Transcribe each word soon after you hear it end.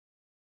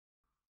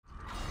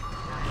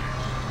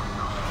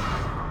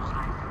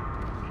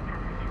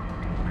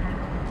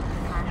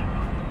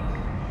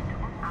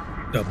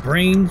The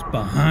brains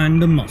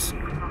behind the muscle.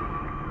 Do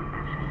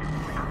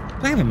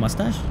I have a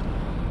mustache?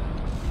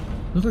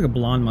 Looks like a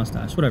blonde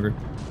mustache. Whatever.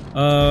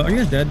 Are you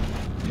guys dead?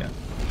 Yeah.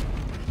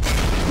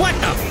 What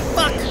the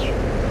fuck?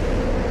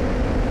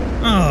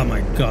 Oh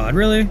my god,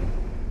 really?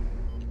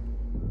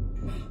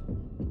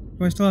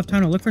 Do I still have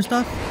time to look for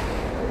stuff?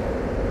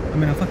 I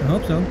mean, I fucking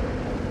hope so.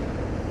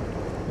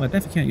 Well, I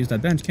definitely can't use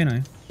that bench, can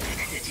I?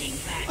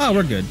 Oh,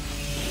 we're good.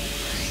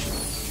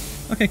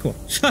 Okay, cool.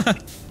 How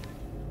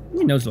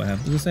many nodes do I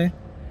have? Does it say?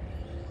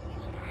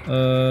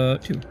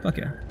 2. Fuck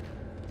yeah.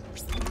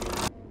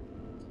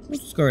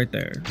 Let's just go right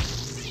there.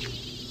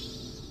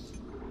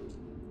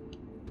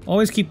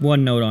 Always keep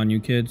one node on you,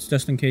 kids,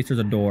 just in case there's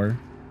a door.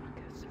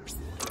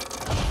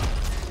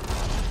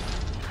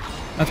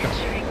 Let's go.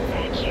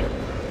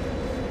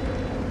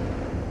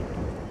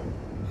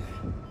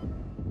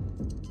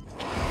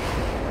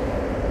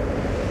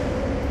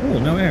 Ooh,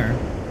 no air.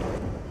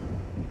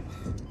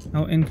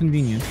 How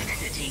inconvenient.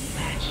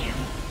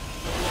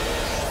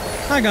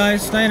 Hi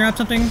guys, did I interrupt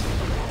something?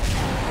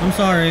 I'm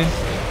sorry.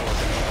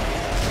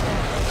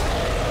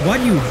 Why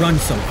do you run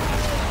so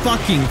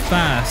fucking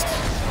fast?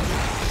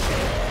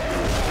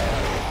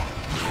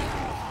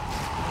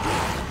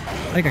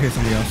 I think I hear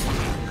somebody else.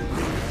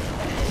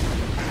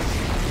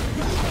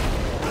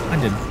 I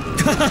did.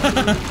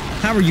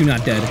 How are you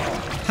not dead?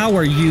 How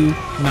are you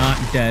not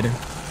dead?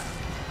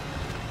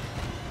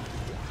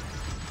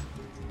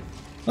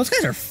 Those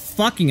guys are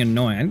fucking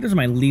annoying. I think those are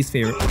my least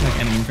favorite like,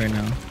 enemies right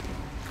now.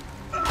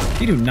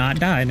 You do not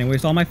die and they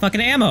waste all my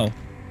fucking ammo.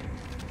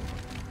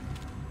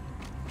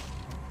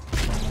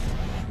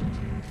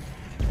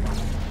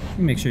 Let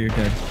me make sure you're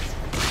dead.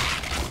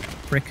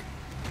 Frick.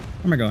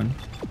 Where am I going?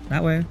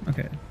 That way?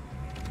 Okay.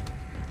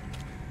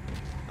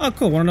 Oh,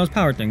 cool. One of those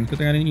power things. Good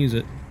thing I didn't use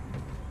it.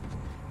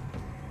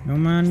 No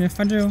mind if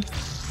I do.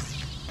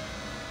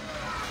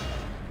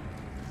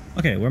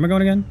 Okay, where am I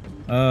going again?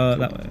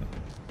 That way.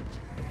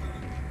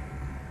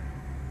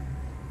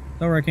 Is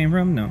that where I came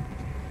from? No.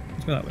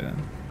 Let's go that way then.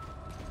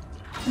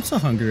 I'm so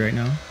hungry right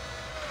now.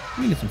 Let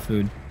me get some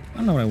food. I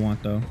don't know what I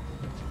want though.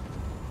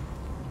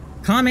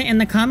 Comment in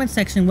the comment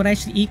section what I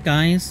should eat,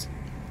 guys.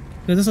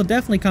 Because this will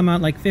definitely come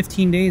out like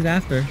 15 days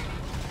after.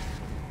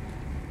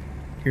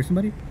 Hear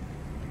somebody?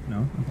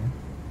 No? Okay.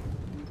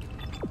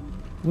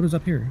 What is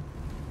up here?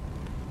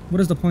 What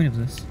is the point of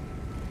this?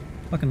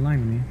 Fucking lying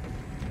to me.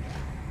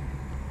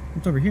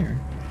 What's over here?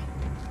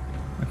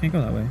 I can't go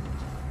that way.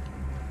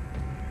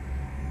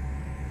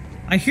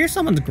 I hear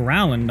someone's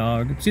growling,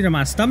 dog. It's either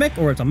my stomach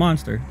or it's a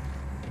monster.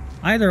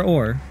 Either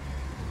or.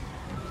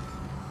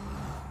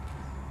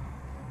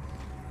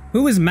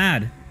 Who is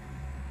mad?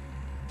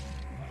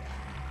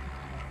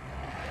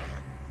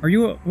 Are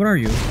you... What are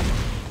you?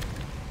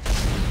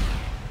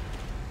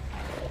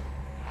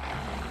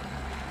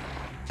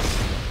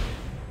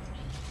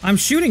 I'm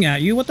shooting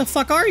at you. What the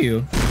fuck are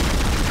you?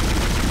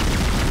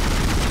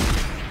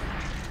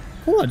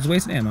 Cool, I just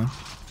wasted ammo.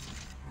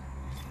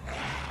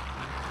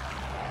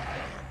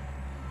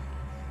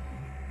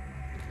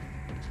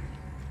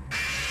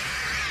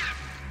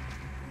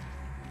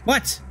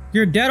 What?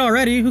 You're dead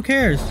already? Who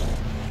cares?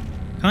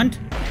 Cunt?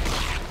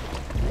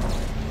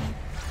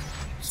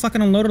 Just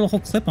fucking unloaded a whole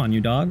clip on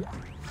you, dog.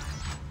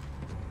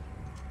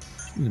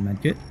 Use a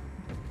medkit.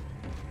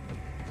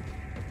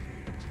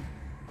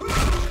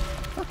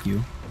 Fuck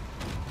you.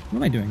 What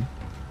am I doing?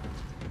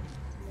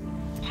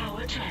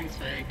 Power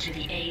transferred to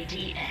the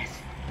ADS.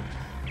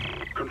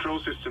 Control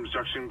system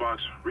suction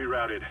box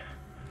rerouted.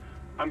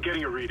 I'm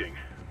getting a reading.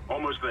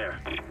 Almost there.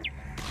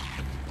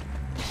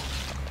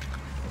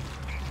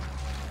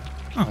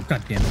 Oh,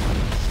 god damn it.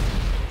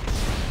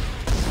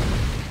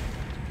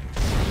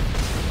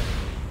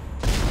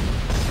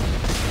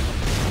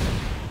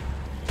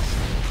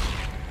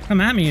 Come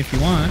at me if you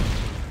want.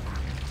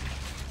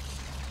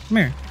 Come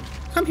here.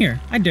 Come here.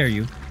 I dare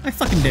you. I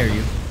fucking dare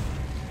you.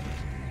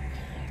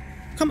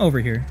 Come over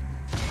here.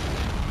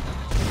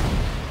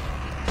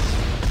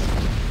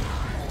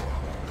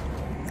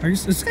 Are you...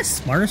 Is this guy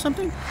smart or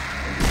something?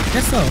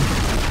 Guess so.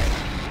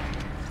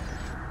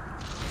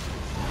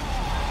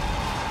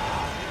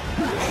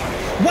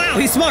 Wow,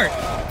 he's smart!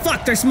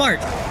 Fuck, they're smart!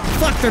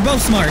 Fuck, they're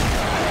both smart!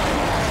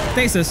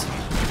 Stasis.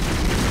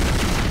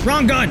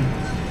 Wrong gun!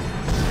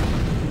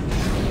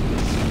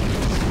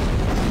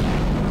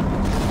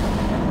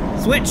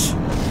 Switch!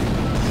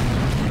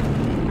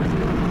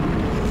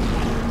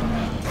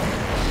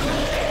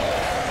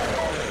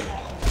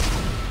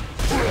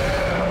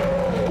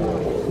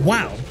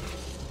 Wow.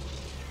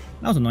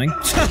 That was annoying.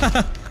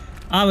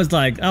 I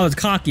was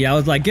cocky. I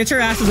was like, get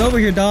your asses over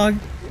here, dog.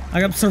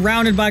 I got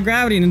surrounded by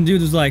gravity and the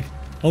dude was like,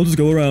 I'll just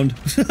go around.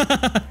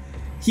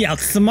 He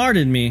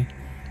outsmarted me.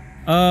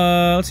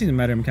 Let's see the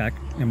medium pack.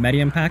 A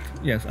medium pack?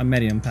 Yes, a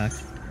medium pack.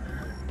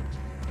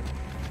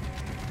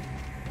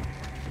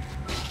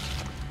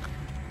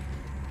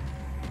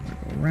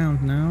 Go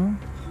around now.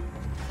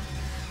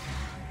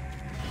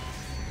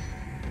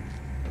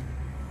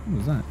 What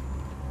was that?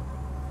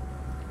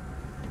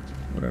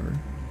 Whatever.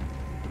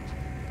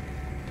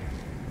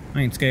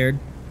 I ain't scared.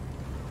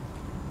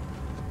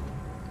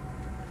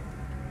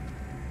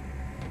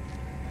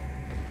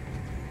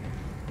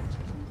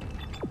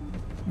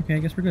 Okay, I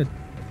guess we're good.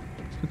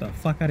 Get the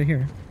fuck out of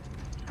here.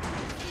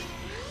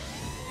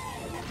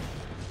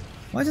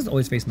 Why is this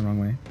always facing the wrong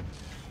way?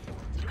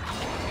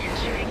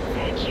 Entering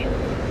vacuum.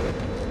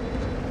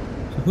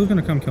 So who's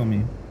gonna come kill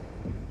me?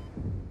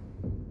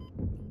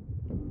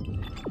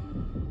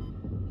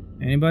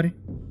 Anybody?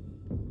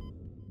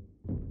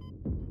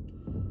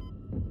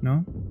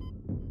 No?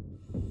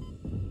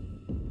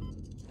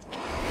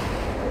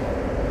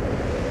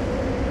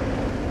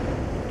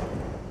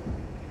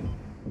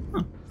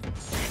 Huh.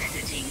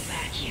 Exiting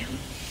vacuum.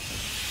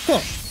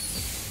 Cool.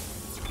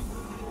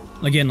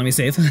 Again, let me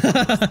save.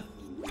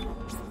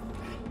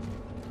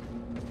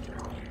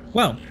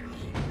 Well,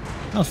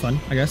 that was fun,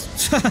 I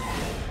guess.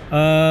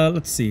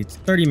 Let's see. It's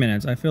 30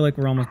 minutes. I feel like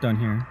we're almost done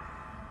here.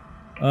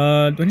 Do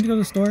I need to go to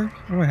the store?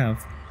 What do I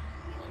have?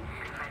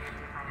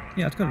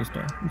 Yeah, let's go to the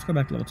store. Let's go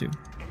back to level 2.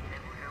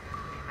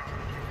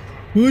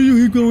 Why do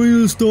you keep going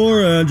to the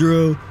store,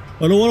 Andrew?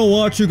 I don't want to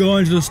watch you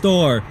going to the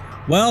store.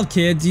 Well,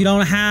 kids, you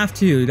don't have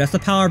to. That's the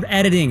power of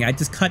editing. I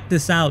just cut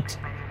this out.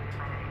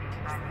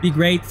 Be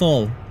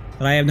grateful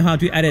that I know how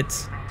to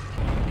edit.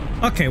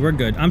 Okay, we're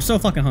good. I'm so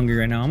fucking hungry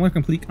right now. I'm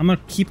gonna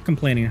keep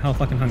complaining how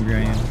fucking hungry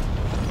I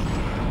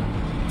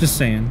am. Just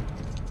saying.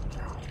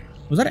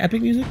 Was that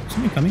epic music? Is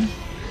somebody coming?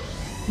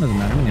 Doesn't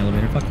matter. I'm in the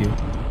elevator. Fuck you.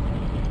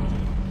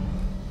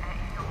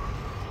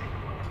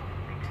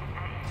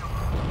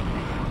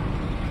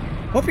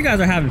 Hope you guys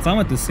are having fun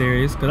with this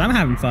series, because I'm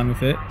having fun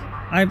with it.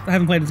 I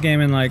haven't played this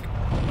game in like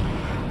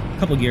a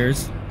couple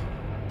years.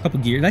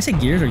 Did I say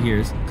gears or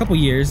years? A couple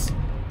years.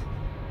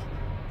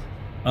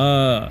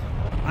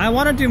 I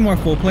want to do more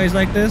full plays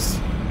like this.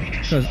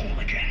 Because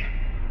what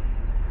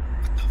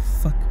the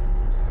fuck?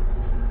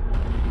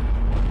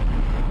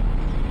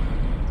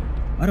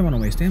 I don't want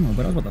to waste ammo,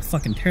 but I was about to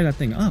fucking tear that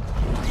thing up.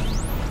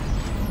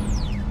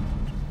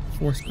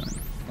 Force gun.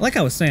 Like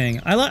I was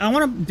saying, I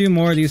want to do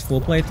more of these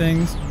full play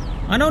things.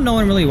 I know no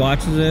one really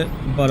watches it,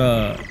 but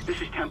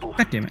This is Temple.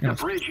 God damn it! The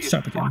bridge is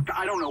Start again. fucked.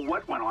 I don't know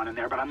what went on in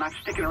there, but I'm not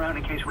sticking around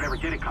in case whatever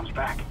did it comes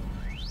back.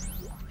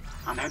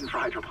 I'm heading for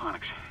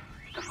hydroponics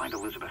to find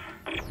Elizabeth.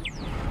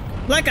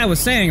 Like I was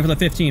saying for the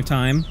 15th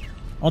time,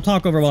 I'll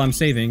talk over while I'm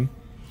saving.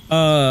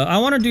 I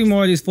want to do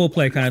more of these full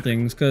play kind of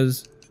things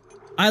because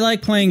I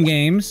like playing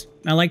games.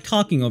 I like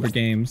talking over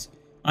games.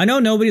 I know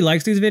nobody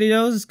likes these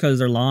videos because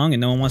they're long and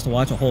no one wants to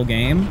watch a whole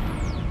game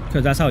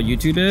because that's how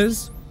YouTube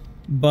is.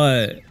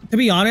 But to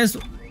be honest,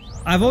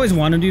 I've always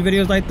wanted to do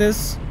videos like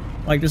this.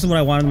 Like this is what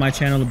I wanted my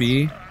channel to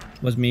be,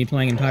 was me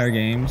playing entire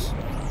games.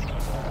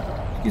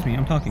 Excuse me,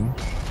 I'm talking.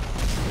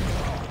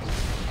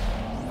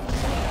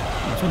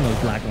 It's one of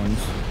those black ones.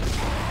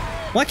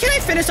 Why can't I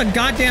finish a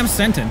goddamn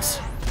sentence?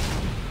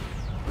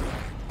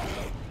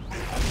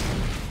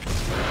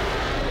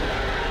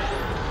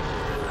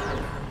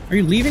 Are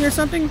you leaving or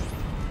something?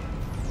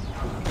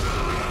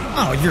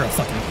 Oh, you're a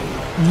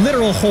fucking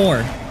literal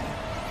whore.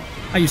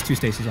 I used 2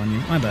 stasis on you.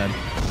 My bad.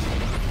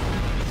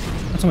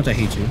 That's how much I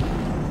hate you.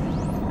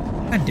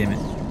 God damn it.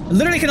 I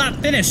literally cannot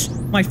finish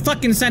my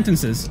fucking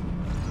sentences.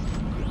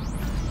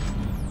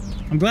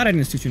 I'm glad I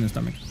didn't shoot you in the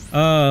stomach.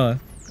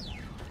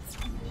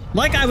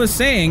 Like I was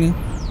saying,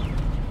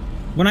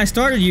 when I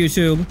started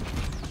YouTube,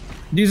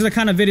 these are the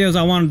kind of videos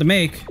I wanted to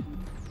make.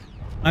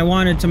 I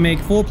wanted to make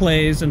full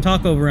plays and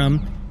talk over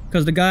them,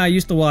 because the guy I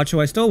used to watch, who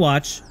I still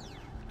watch,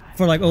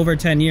 for like over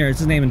 10 years,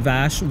 his name is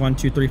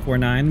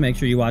Vash12349, make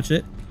sure you watch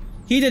it.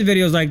 He did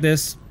videos like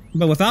this,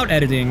 but without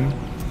editing,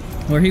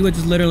 where he would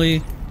just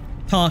literally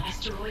talk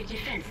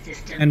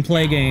and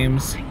play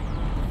games,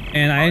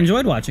 and I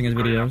enjoyed watching his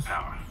videos.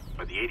 Power,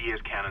 but the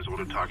ADS cannon's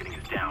auto targeting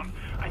is down.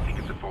 I think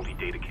it's a faulty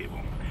data cable.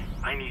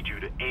 I need you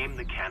to aim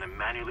the cannon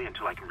manually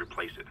until I can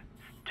replace it.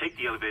 Take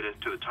the elevator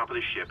to the top of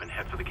the ship and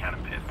head for the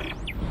cannon pit.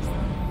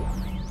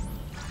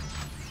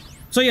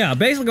 So yeah,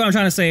 basically what I'm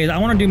trying to say is I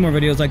want to do more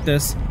videos like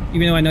this,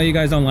 even though I know you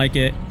guys don't like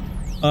it.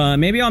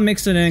 Maybe I'll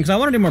mix it in, because I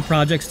want to do more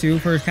projects too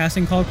for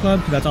Casting Call Club,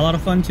 because that's a lot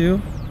of fun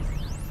too.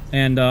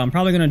 And I'm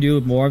probably going to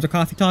do more of the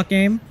Coffee Talk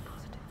game.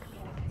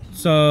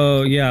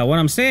 So yeah, what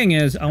I'm saying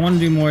is I want to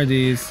do more of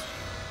these.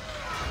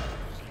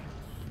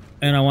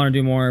 And I want to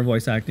do more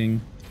voice acting.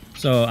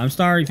 So I'm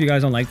sorry if you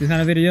guys don't like these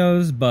kind of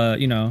videos, but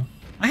you know,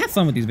 I have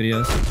fun with these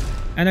videos.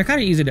 And they're kind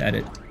of easy to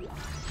edit.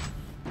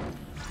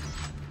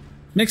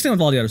 Mixed in with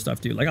all the other stuff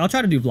too. Like I'll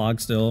try to do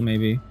vlogs still,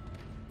 maybe.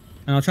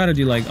 And I'll try to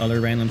do like other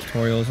random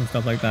tutorials and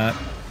stuff like that.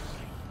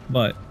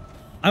 But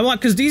I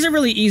want, because these are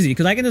really easy,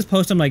 because I can just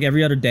post them like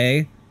every other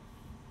day.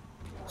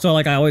 So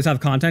like I always have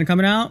content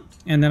coming out,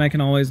 and then I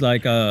can always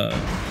like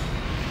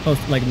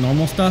post like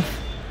normal stuff,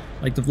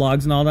 like the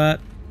vlogs and all that.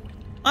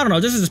 I don't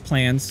know, this is just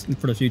plans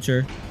for the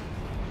future.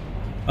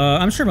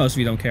 I'm sure most of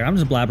you don't care. I'm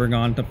just blabbering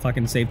on to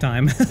fucking save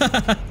time.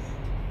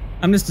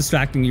 I'm just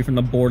distracting you from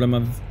the boredom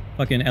of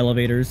fucking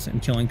elevators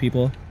and killing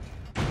people.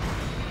 Am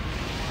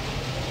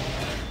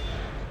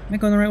I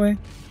going the right way?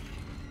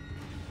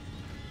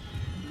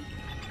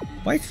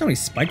 Why are so many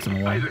spikes in the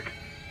wall? Isaac,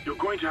 you're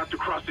going to have to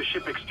cross the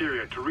ship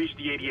exterior to reach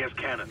the ADS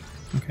cannon.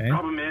 Okay.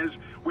 Problem is,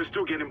 we're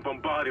still getting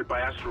bombarded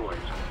by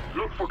asteroids.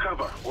 Look for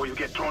cover, or you'll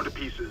get torn to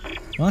pieces.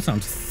 Well, that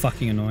sounds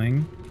fucking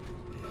annoying.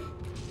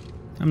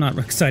 I'm not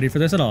excited for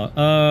this at all.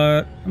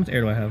 How much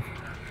air do I have?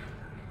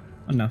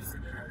 Enough.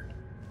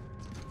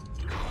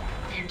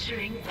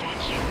 Entering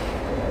vacuum.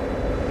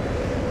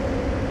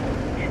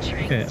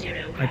 Entering Okay,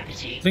 zero I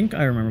gravity. think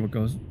I remember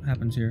what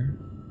happens here.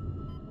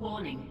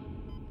 Warning.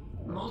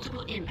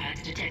 Multiple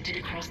impacts detected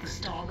across the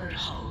starboard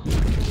hull.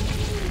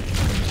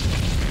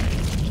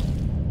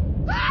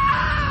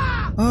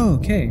 Oh,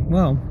 okay,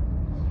 well.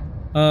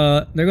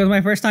 There goes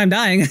my first time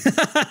dying.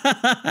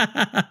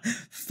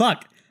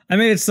 Fuck. I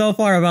made it so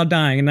far without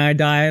dying, and I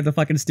die the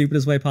fucking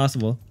stupidest way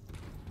possible.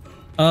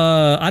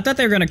 I thought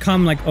they were gonna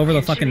come, like, over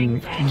the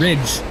fucking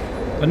ridge.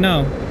 But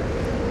no.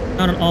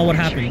 Not at all what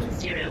happened. Entering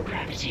zero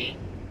gravity.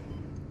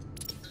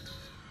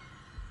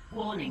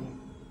 Warning.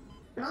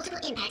 Multiple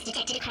impacts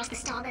detected across the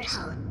starboard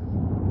hull.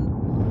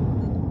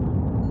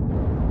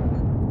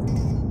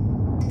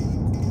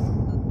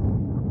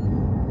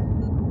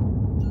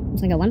 I'm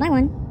just gonna go one by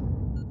one.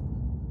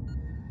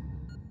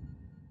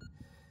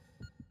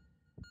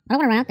 I don't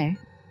want to run out there.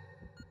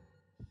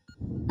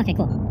 Okay,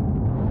 cool.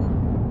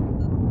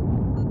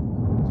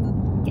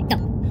 Okay, go.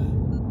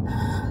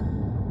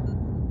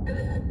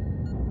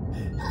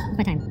 What's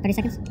my time? 30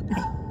 seconds?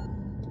 Okay.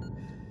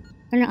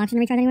 Is there no option to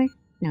recharge anywhere?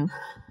 No.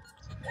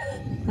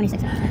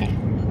 26 seconds, okay.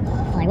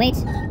 While I wait.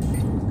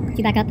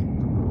 You back up.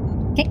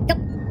 Okay, go!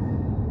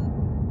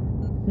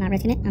 I'm not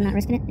risking it. I'm not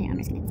risking it. Yeah, I'm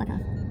risking it. Fuck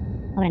off.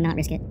 Why would I not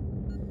risk it?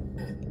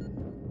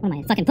 What am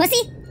I, a fucking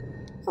pussy?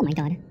 Oh my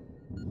god.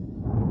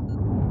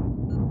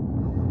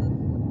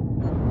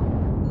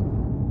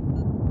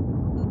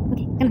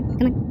 Okay, come on,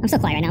 come on. I'm so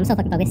quiet right now. I'm so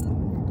fucking focused.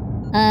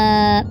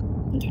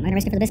 Okay, am I gonna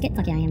risk it for the biscuit?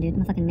 Fuck yeah, I am, dude.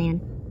 I'm a fucking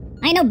man.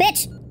 I ain't no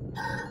bitch!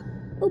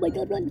 Oh my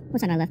god, run.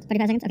 What's time I left?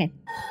 35 seconds? Okay.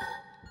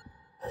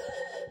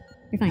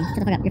 You're fine. Shut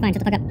the fuck up. You're fine.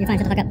 Shut the fuck up. You're fine.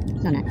 Shut the fuck up.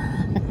 No, I'm not.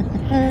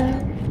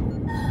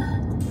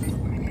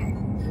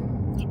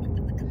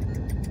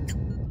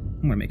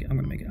 I'm gonna make it. I'm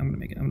gonna make it. I'm gonna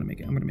make it. I'm gonna make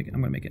it. I'm gonna make it.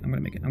 I'm gonna make it. I'm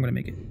gonna make it. I'm gonna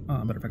make it. Oh,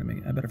 I better fucking make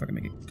it. I better fucking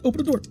make it. Open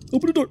the door.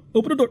 Open the door.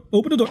 Open the door.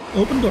 Open the door.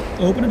 Open the door.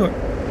 Open the door.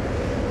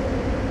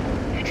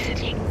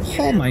 Exiting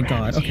Oh my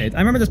god. Okay, I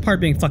remember this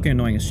part being fucking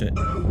annoying as shit.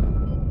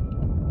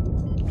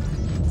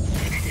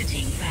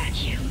 Exiting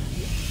vacuum.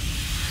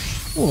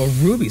 Oh, a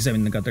ruby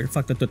semiconductor.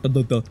 Fuck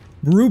the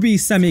ruby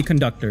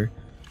semiconductor.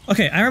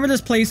 Okay, I remember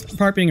this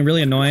part being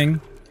really annoying.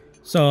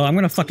 So I'm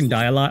gonna fucking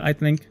die a lot, I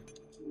think.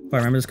 If I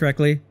remember this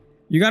correctly.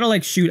 You gotta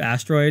like shoot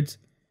asteroids.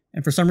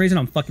 And for some reason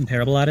I'm fucking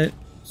terrible at it.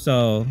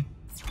 So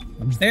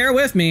bear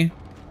with me.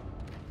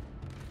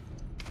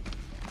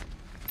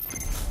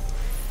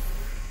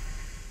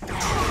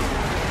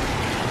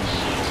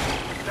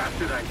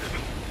 That's it,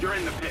 Isaac. You're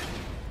in the pit.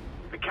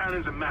 The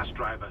cannon's a mass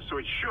driver, so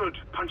it should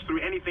punch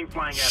through anything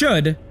flying at it.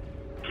 Should.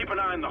 Keep an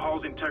eye on the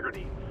hull's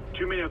integrity.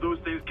 Too many of those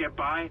things get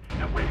by,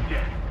 and we're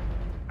dead.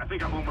 I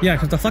think I'm almost... Yeah,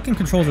 because the fucking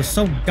controls are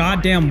so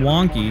goddamn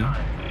wonky.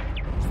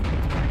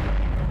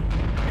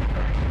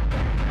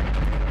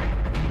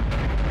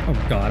 Oh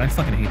god, I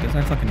fucking hate this.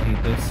 I fucking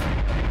hate this.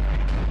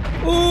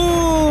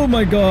 Oh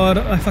my god,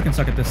 I fucking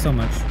suck at this so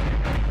much.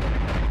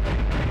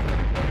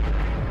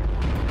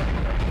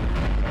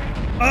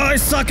 Oh, I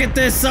suck at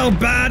this so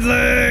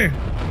badly!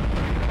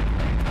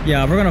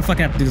 Yeah, we're gonna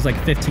fucking have to do this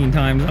like 15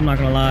 times. I'm not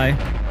gonna lie.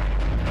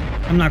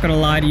 I'm not gonna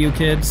lie to you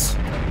kids.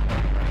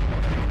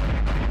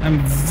 I'm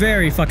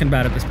very fucking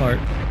bad at this part.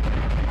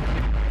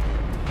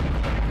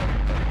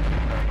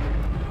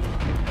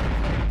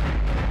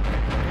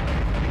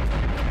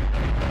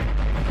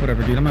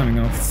 Whatever, dude. I'm not even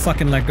gonna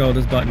fucking let go of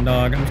this button,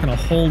 dog. I'm just gonna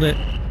hold it.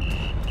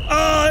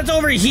 Oh, it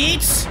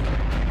overheats?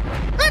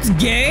 That's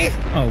gay!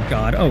 Oh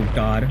god, oh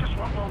god. Just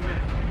one more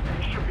minute.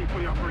 It should be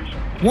fully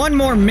operational. One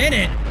more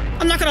minute?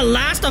 I'm not gonna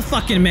last a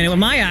fucking minute with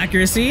my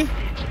accuracy.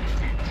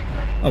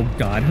 Oh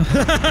god.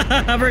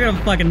 We're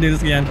gonna fucking do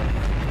this again.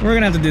 We're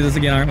gonna have to do this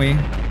again, aren't we?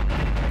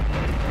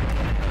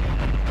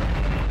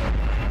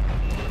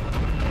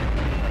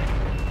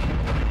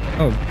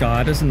 Oh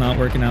god, this is not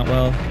working out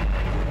well.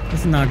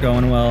 This is not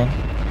going well.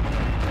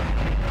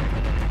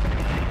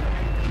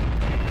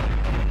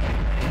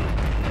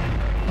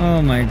 Oh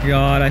my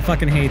god, I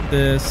fucking hate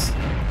this.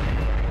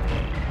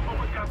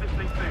 Almost got this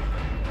thing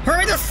fixed.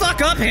 Hurry the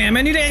fuck up,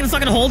 Hammond! You didn't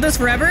fucking hold this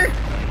forever?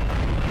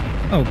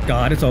 Oh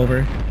god, it's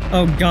over.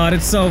 Oh god,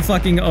 it's so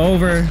fucking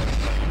over.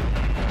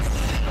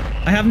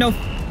 I have no...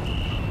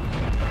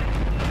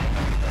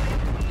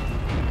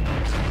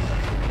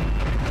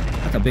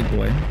 That's a big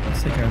boy.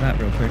 Let's take care of that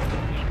real quick.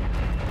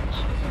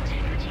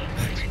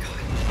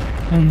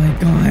 Oh my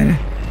god.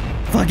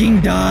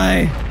 Fucking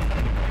die!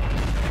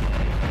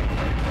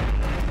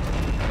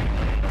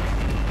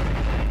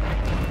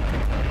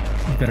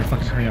 You better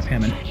fucking hurry up,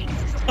 Hammond.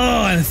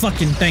 Oh,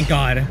 fucking thank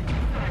god.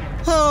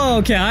 Oh,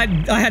 okay,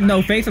 I had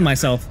no faith in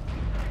myself.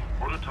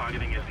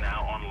 Auto-targeting is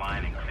now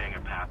online and clearing a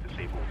path to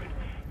safe orbit.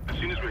 As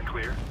soon as we're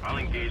clear, I'll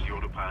engage the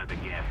autopilot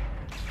again.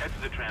 Head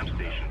to the tram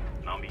station,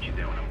 and I'll meet you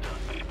there when I'm done.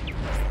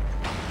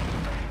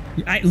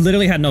 I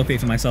literally had no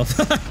faith in myself.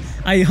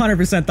 I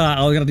 100% thought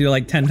I was gonna do it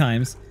like 10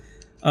 times.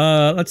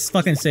 Let's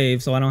fucking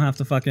save so I don't have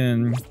to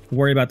fucking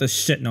worry about this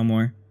shit no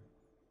more.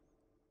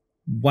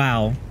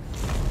 Wow.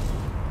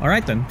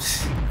 Alright then.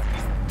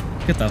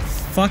 Get the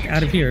fuck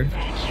out of here.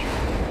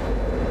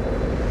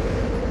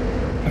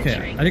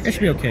 Okay, I think I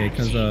should be okay,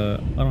 because I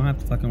don't have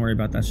to fucking worry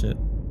about that shit.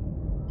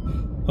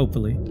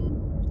 Hopefully.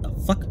 What the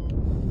fuck?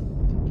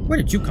 Where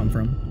did you come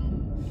from?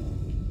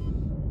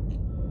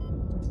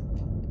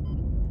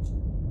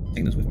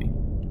 Take this with me.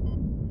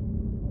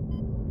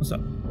 What's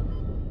up?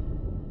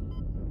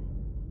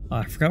 Oh,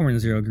 I forgot we're in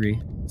 0 degree.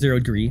 0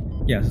 degree.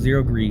 Yeah,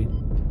 0 degree.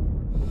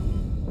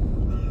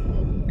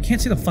 I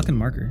can't see the fucking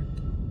marker.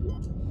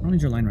 I don't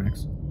need your line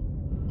racks.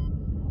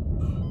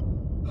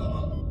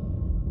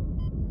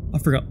 I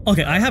forgot.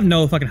 Okay, I have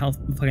no fucking health,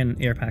 fucking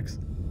air packs.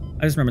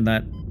 I just remembered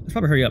that. I should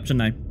probably hurry up,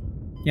 shouldn't I?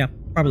 Yeah,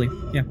 probably.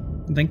 Yeah,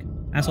 you think?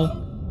 Asshole?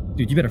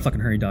 Dude, you better fucking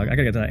hurry, dog. I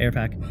gotta get to that air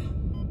pack.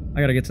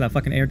 I gotta get to that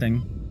fucking air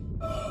thing.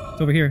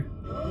 It's over here.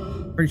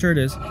 Pretty sure it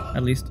is,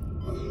 at least.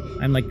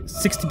 I'm like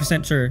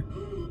 60% sure.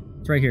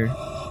 It's right here.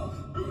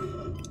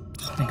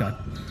 Thank God.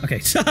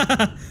 Okay.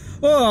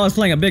 Oh, I was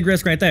playing a big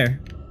risk right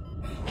there.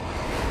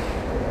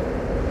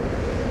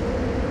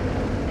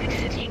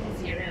 Exiting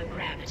 0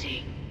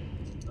 gravity.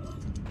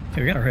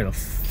 Okay, we gotta hurry the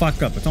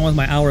fuck up. It's almost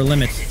my hour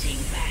limit. Exiting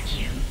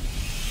vacuum.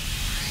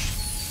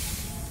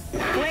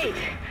 Wait!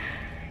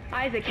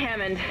 Isaac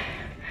Hammond.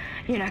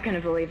 You're not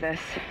gonna believe this.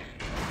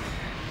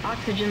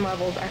 Oxygen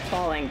levels are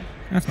falling.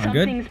 That's not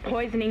good. Something's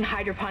poisoning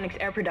hydroponics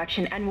air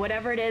production, and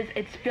whatever it is,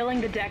 it's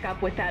filling the deck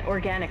up with that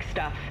organic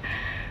stuff.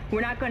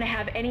 We're not going to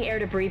have any air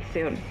to breathe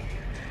soon.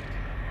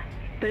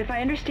 But if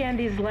I understand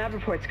these lab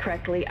reports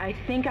correctly, I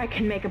think I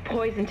can make a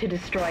poison to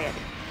destroy it.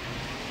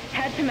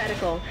 Head to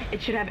medical.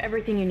 It should have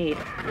everything you need.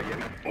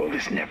 Will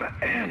this never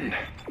end?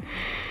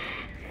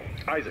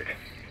 Isaac,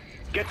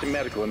 get to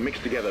medical and mix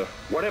together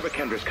whatever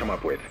Kendra's come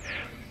up with.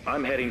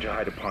 I'm heading to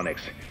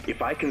hydroponics.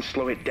 If I can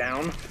slow it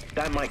down,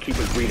 that might keep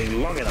us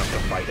breathing long enough to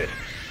fight it.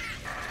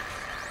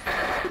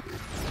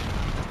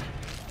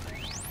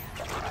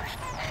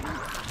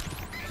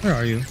 Where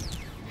are you?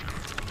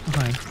 Oh,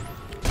 hi.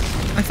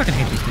 I fucking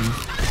hate these things.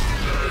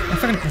 I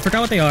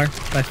forgot what they are,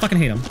 but I fucking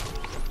hate them.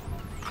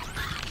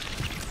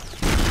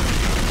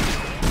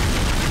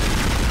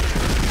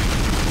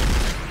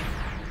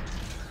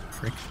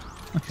 Frick.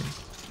 Okay.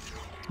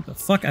 Get the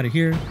fuck out of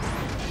here.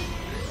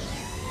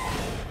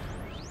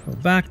 Go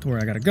back to where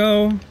I gotta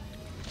go.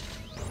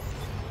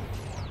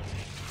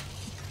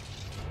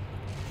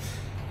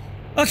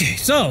 Okay,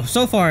 so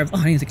far, oh,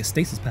 I need to take a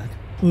stasis pack.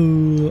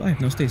 Ooh, I have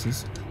no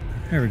stasis.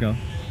 There we go.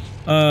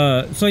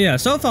 So yeah,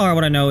 so far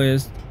what I know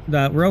is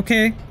that we're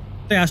okay.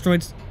 The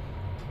asteroids.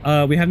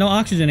 We have no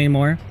oxygen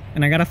anymore,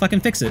 and I gotta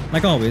fucking fix it,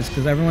 like always,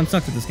 because everyone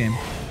sucks at this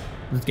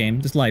game.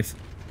 This life.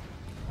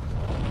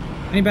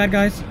 Any bad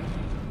guys?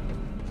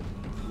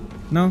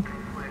 No?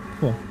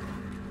 Cool.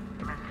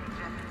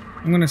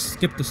 I'm gonna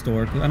skip the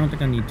store, because I don't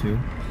think I need to.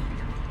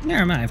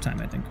 Yeah, I might have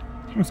time, I think.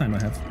 How much time do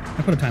I have?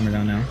 I put a timer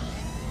down now.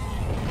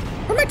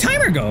 Where'd my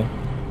timer go?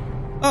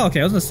 Oh, okay,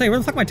 I was gonna say, where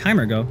the fuck did my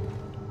timer go?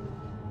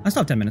 I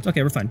still have 10 minutes.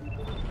 Okay, we're fine.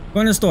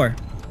 Going to the store.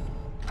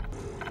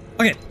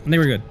 Okay, I think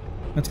we're good.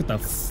 Let's get the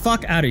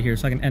fuck out of here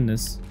so I can end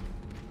this.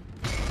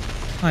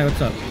 Hi,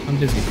 what's up? I'm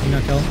busy. Can you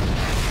not tell?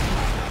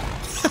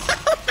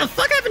 What the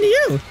fuck happened to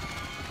you?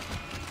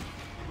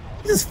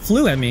 He just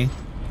flew at me.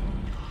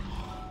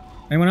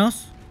 Anyone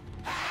else?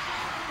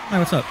 Hi,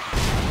 what's up?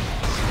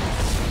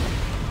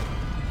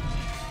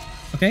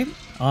 Okay,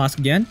 I'll ask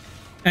again.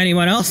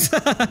 Anyone else?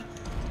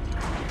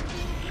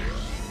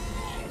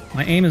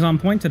 My aim is on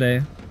point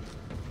today.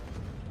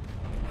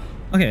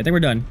 Okay, I think we're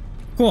done.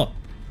 Cool.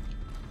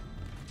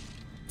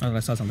 Oh, I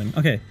saw something.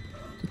 Okay.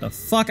 Get the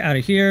fuck out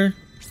of here.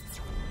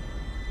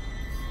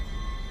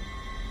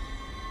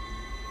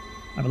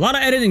 I have a lot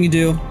of editing to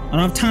do. I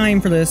don't have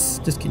time for this.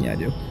 Just kidding, yeah, I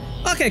do.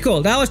 Okay,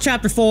 cool. That was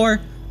chapter 4.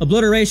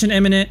 Obliteration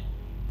imminent.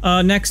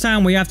 Next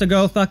time we have to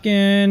go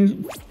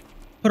fucking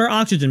put our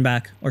oxygen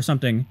back or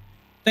something.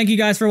 Thank you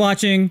guys for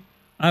watching.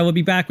 I will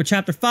be back with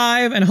chapter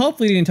 5 and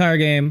hopefully the entire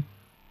game.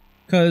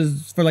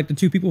 Because for like the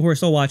 2 people who are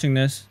still watching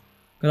this.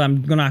 Because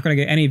I'm not going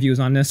to get any views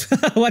on this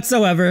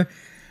whatsoever.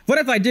 But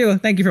if I do,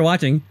 thank you for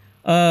watching.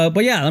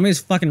 But yeah, let me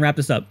just fucking wrap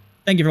this up.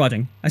 Thank you for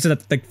watching. I said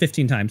that like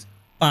 15 times.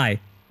 Bye.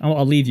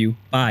 I'll leave you.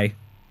 Bye.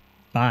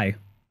 Bye.